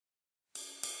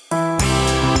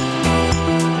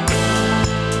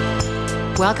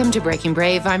Welcome to Breaking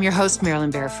Brave. I'm your host,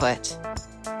 Marilyn Barefoot.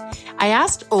 I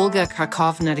asked Olga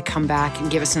Krakovna to come back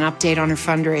and give us an update on her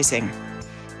fundraising.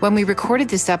 When we recorded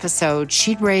this episode,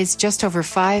 she'd raised just over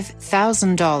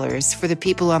 $5,000 for the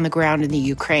people on the ground in the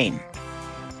Ukraine.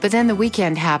 But then the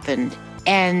weekend happened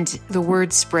and the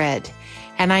word spread.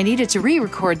 And I needed to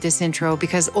re-record this intro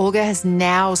because Olga has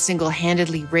now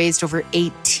single-handedly raised over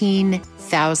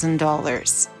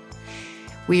 $18,000.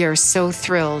 We are so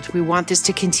thrilled. We want this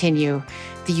to continue.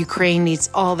 The Ukraine needs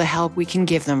all the help we can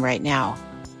give them right now.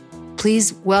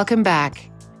 Please welcome back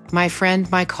my friend,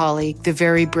 my colleague, the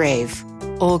very brave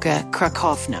Olga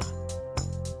Krakovna.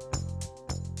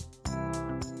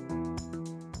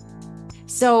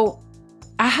 So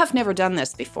I have never done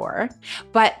this before,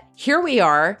 but here we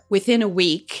are within a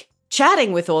week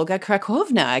chatting with Olga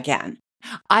Krakovna again.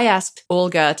 I asked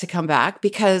Olga to come back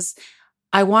because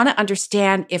I want to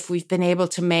understand if we've been able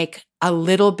to make a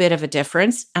little bit of a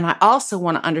difference. And I also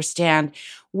want to understand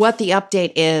what the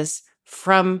update is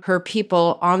from her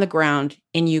people on the ground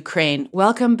in Ukraine.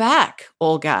 Welcome back,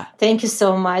 Olga. Thank you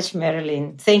so much,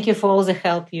 Marilyn. Thank you for all the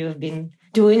help you've been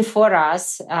doing for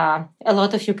us. A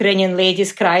lot of Ukrainian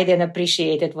ladies cried and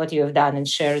appreciated what you have done and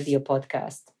shared your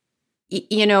podcast.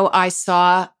 You know, I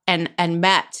saw and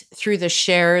met through the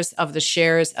shares of the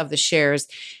shares of the shares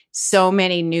so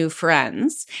many new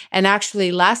friends. And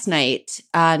actually last night,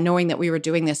 knowing that we were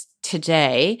doing this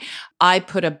today, I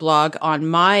put a blog on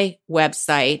my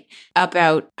website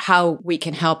about how we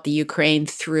can help the Ukraine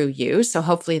through you. So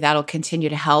hopefully that'll continue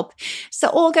to help. So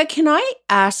Olga, can I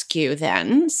ask you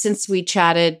then, since we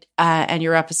chatted and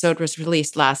your episode was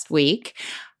released last week,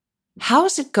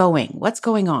 how's it going? What's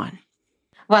going on?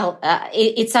 Well,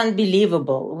 it's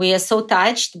unbelievable. We are so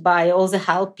touched by all the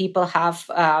help people have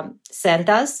sent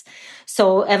us.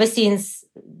 So ever since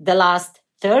the last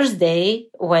Thursday,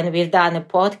 when we've done a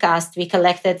podcast, we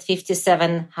collected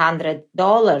 $5,700.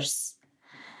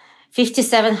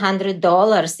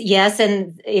 $5,700. Yes,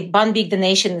 and one big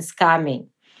donation is coming.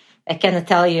 I cannot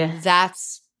tell you.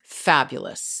 That's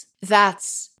fabulous.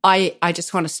 I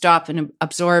just want to stop and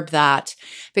absorb that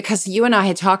because you and I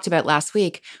had talked about last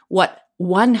week what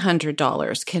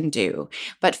 $100 can do,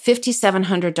 but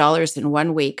 $5,700 in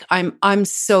 1 week. I'm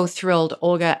so thrilled,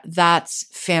 Olga. That's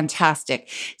fantastic.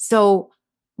 So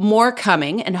more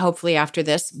coming, and hopefully after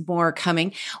this, more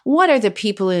coming. What are the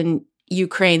people in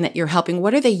Ukraine that you're helping?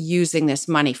 What are they using this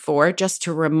money for? Just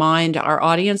to remind our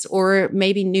audience, or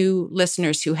maybe new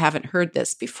listeners who haven't heard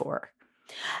this before.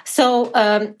 So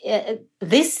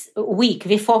this week,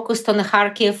 we focused on the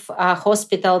Kharkiv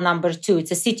hospital number 2. It's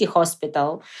a city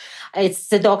hospital. It's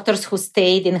the doctors who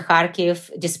stayed in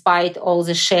Kharkiv despite all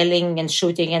the shelling and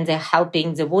shooting, and they're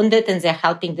helping the wounded, and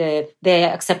they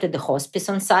accepted the hospice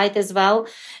on site as well,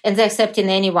 and they're accepting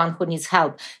anyone who needs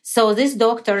help. So these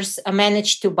doctors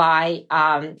managed to buy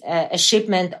a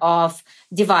shipment of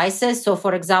devices. So,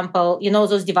 for example,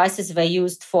 those devices were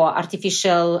used for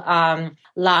artificial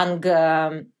lung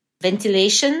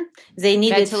ventilation. They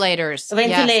needed ventilators.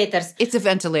 Yes. It's a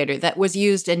ventilator that was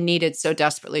used and needed so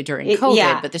desperately during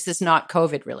COVID, but this is not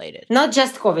COVID related. Not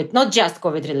just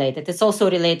COVID related. It's also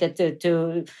related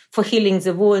to for healing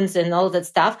the wounds and all that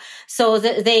stuff. So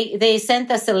they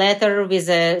sent us a letter with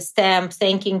a stamp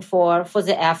thanking for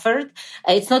the effort.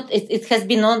 It has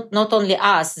been not only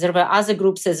us. There were other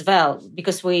groups as well,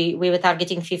 because we were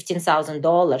targeting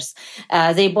 $15,000.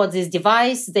 They bought this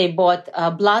device. They bought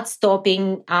blood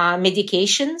stopping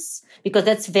medications, because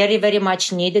that's very, very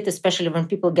much needed, especially when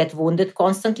people get wounded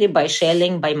constantly by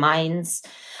shelling, by mines.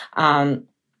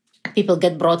 People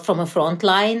get brought from a front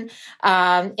line.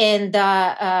 And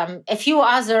a few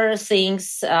other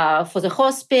things for the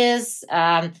hospice,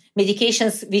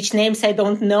 medications, which names I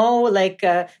don't know, like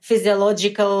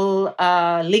physiological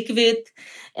liquid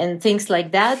and things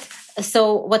like that.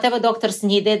 So whatever doctors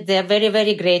needed, they're very,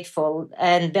 very grateful.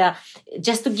 And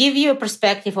just to give you a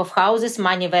perspective of how this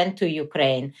money went to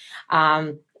Ukraine,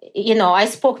 I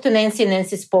spoke to Nancy.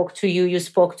 Nancy spoke to you. You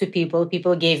spoke to people.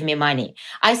 People gave me money.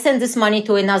 I sent this money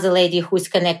to another lady who is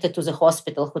connected to the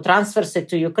hospital, who transfers it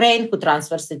to Ukraine, who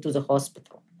transfers it to the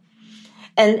hospital.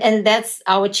 And that's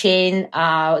our chain.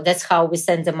 That's how we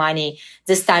send the money.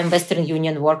 This time, Western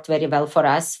Union worked very well for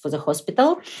us, for the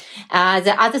hospital.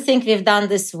 The other thing we've done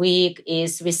this week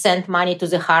is we sent money to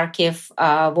the Kharkiv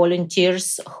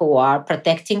volunteers who are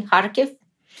protecting Kharkiv.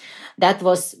 That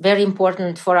was very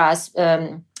important for us.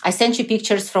 I sent you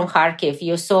pictures from Kharkiv.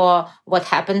 You saw what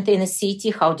happened in the city,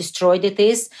 how destroyed it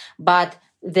is, but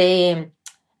the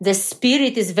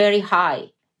spirit is very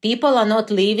high. People are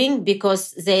not leaving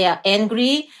because they are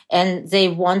angry and they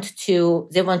want to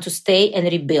stay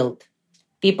and rebuild.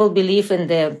 People believe in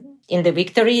in the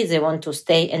victory. They want to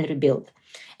stay and rebuild.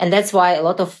 And that's why a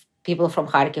lot of people from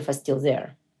Kharkiv are still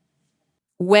there.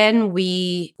 When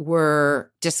we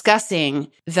were discussing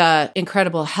the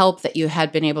incredible help that you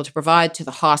had been able to provide to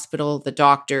the hospital, the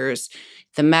doctors,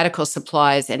 the medical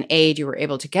supplies and aid you were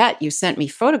able to get, you sent me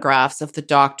photographs of the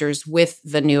doctors with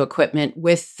the new equipment,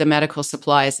 with the medical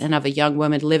supplies, and of a young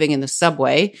woman living in the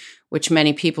subway, which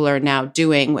many people are now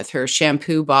doing with her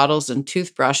shampoo bottles and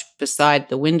toothbrush beside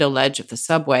the window ledge of the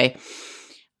subway.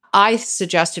 I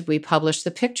suggested we publish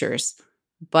the pictures,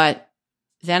 but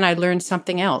then I learned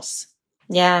something else.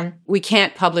 Yeah. We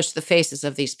can't publish the faces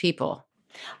of these people.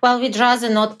 Well, we'd rather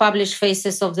not publish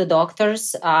faces of the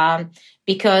doctors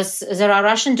because there are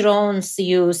Russian drones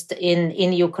used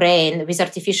in Ukraine with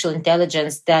artificial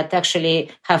intelligence that actually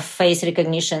have face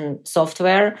recognition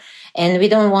software. And we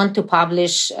don't want to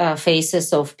publish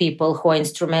faces of people who are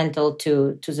instrumental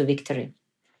to the victory.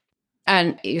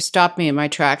 And you stopped me in my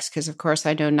tracks because, of course,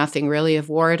 I know nothing really of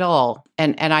war at all.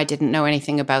 And I didn't know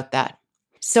anything about that.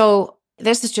 So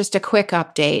this is just a quick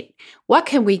update. What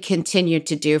can we continue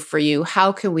to do for you?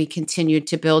 How can we continue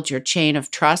to build your chain of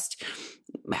trust?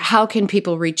 How can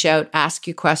people reach out, ask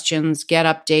you questions, get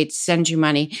updates, send you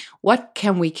money? What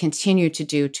can we continue to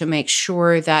do to make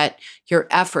sure that your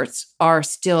efforts are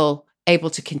still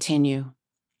able to continue?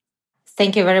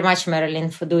 Thank you very much, Marilyn,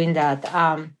 for doing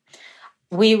that.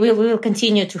 We will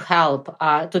continue to help.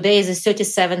 Today is the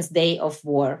 37th day of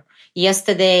war.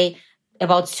 Yesterday,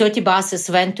 about 30 buses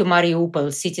went to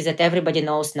Mariupol, city that everybody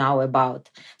knows now about,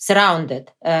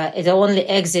 surrounded. The only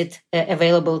exit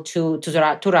available to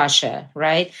Russia,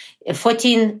 right?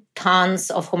 14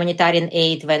 tons of humanitarian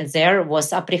aid went there,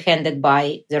 was apprehended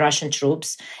by the Russian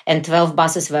troops, and 12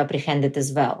 buses were apprehended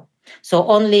as well. So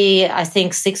only, I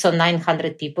think, 600 or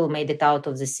 900 people made it out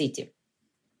of the city.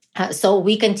 So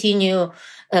we continue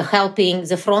helping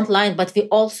the front line, but we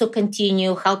also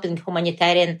continue helping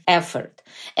humanitarian effort.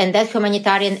 And that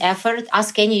humanitarian effort,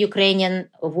 ask any Ukrainian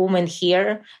woman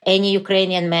here, any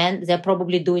Ukrainian man, they're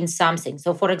probably doing something.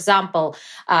 So, for example,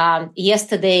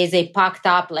 yesterday they packed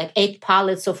up like 8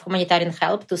 pallets of humanitarian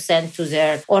help to send to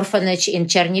their orphanage in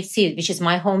Chernivtsi, which is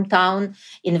my hometown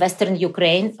in Western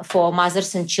Ukraine, for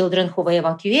mothers and children who were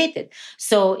evacuated.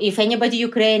 So if anybody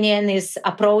Ukrainian is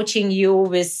approaching you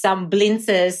with some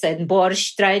blintzes and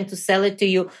borscht, trying to sell it to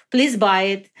you, please buy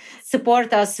it.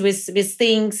 Support us with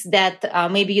things that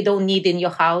maybe you don't need in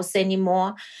your house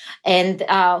anymore. And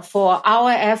for our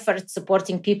efforts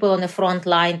supporting people on the front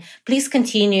line, please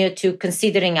continue to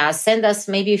considering us. Send us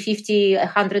maybe $50,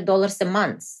 $100 a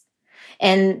month.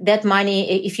 And that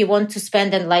money, if you want to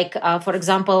spend, and like, for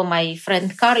example, my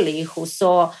friend Carly, who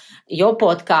saw your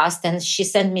podcast, and she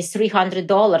sent me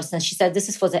 $300, and she said, this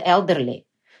is for the elderly.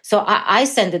 So I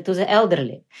send it to the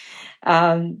elderly.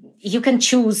 You can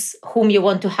choose whom you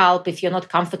want to help if you're not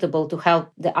comfortable to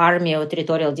help the army or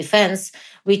territorial defense,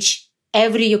 which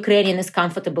every Ukrainian is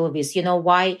comfortable with. You know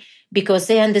why? Because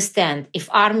they understand if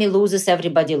army loses,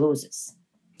 everybody loses.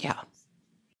 Yeah.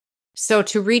 So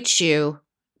to reach you,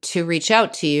 to reach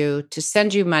out to you, to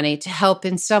send you money, to help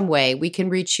in some way, we can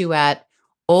reach you at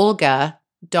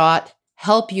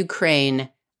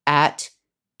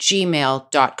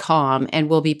olga.helpukraine@gmail.com, and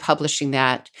we'll be publishing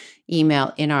that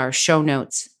email in our show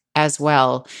notes as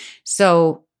well.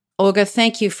 So, Olga,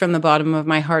 thank you from the bottom of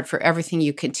my heart for everything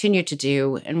you continue to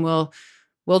do, and we'll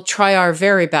try our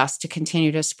very best to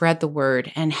continue to spread the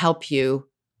word and help you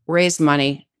raise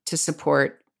money to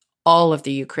support all of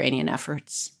the Ukrainian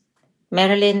efforts.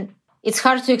 Marilyn, it's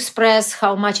hard to express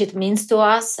how much it means to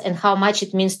us and how much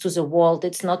it means to the world.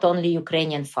 It's not only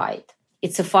Ukrainian fight.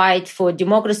 It's a fight for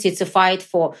democracy. It's a fight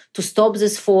to stop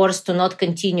this force, to not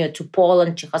continue to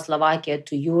Poland, Czechoslovakia,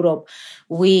 to Europe.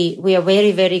 We are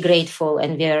very, very grateful,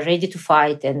 and we are ready to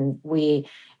fight. And we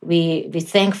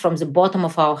thank from the bottom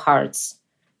of our hearts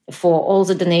for all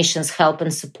the donations, help,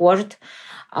 and support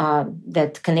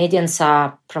that Canadians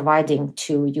are providing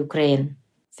to Ukraine.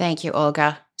 Thank you,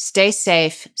 Olga. Stay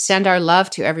safe. Send our love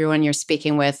to everyone you're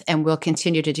speaking with, and we'll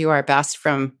continue to do our best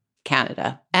from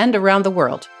Canada and around the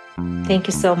world. Thank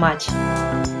you so much.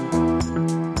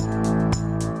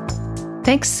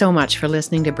 Thanks so much for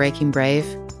listening to Breaking Brave.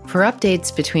 For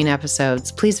updates between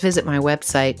episodes, please visit my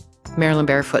website,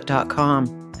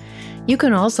 MarilynBarefoot.com. You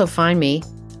can also find me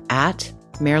at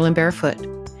Marilyn Barefoot.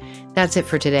 That's it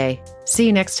for today. See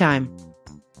you next time.